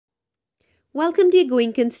Welcome dear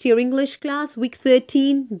Goenkans to your English class, week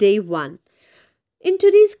 13, day 1. In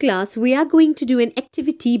today's class, we are going to do an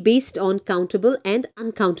activity based on countable and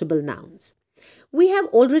uncountable nouns. We have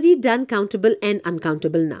already done countable and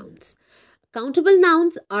uncountable nouns. Countable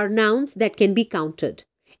nouns are nouns that can be counted.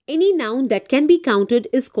 Any noun that can be counted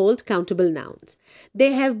is called countable nouns.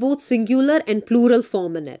 They have both singular and plural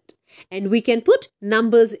form in it. And we can put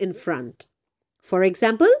numbers in front. For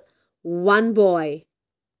example, 1 boy.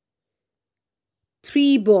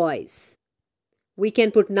 3 boys. We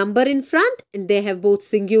can put number in front and they have both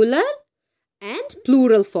singular and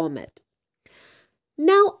plural format.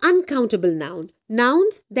 Now uncountable noun.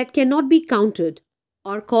 Nouns that cannot be counted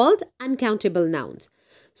are called uncountable nouns.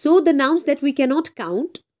 So the nouns that we cannot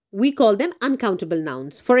count, we call them uncountable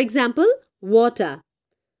nouns. For example, water.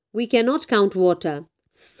 We cannot count water.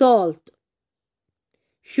 Salt.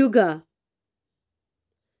 Sugar.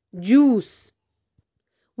 Juice.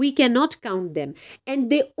 We cannot count them and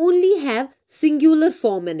they only have singular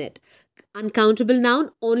form in it. Uncountable noun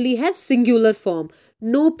only have singular form,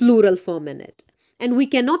 no plural form in it. And we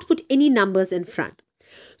cannot put any numbers in front.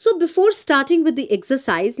 So before starting with the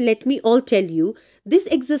exercise, let me all tell you, this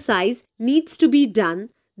exercise needs to be done,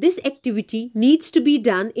 this activity needs to be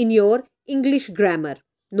done in your English grammar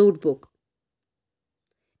notebook.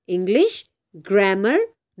 English grammar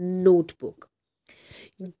notebook.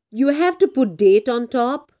 You have to put date on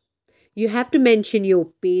top. You have to mention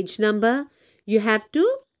your page number. You have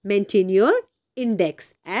to maintain your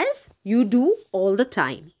index as you do all the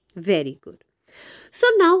time. Very good. So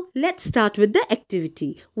now let's start with the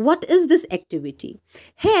activity. What is this activity?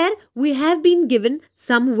 Here we have been given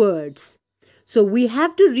some words. So we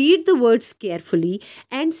have to read the words carefully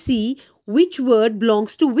and see which word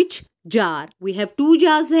belongs to which jar. We have 2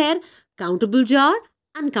 jars here, countable jar,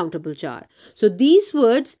 uncountable jar. So these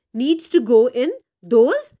words needs to go in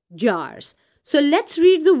those jars. So let's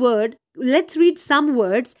read some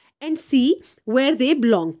words and see where they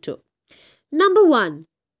belong to. Number 1,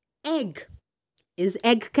 egg. Is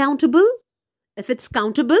egg countable? If it's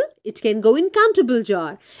countable, it can go in countable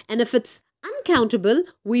jar. And if it's uncountable,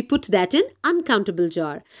 we put that in uncountable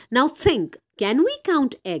jar. Now think, can we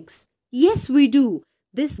count eggs? Yes, we do.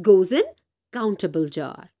 This goes in countable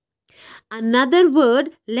jar. Another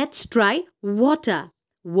word, let's try water.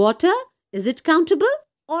 Water, is it countable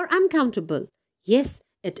or uncountable? Yes,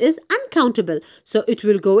 it is uncountable. So it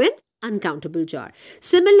will go in uncountable jar.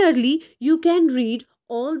 Similarly, you can read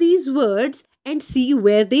all these words and see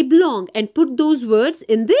where they belong and put those words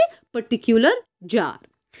in the particular jar.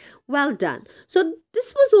 Well done. So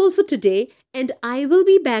this was all for today and I will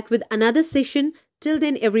be back with another session. Till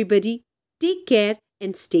then, everybody, take care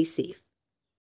and stay safe.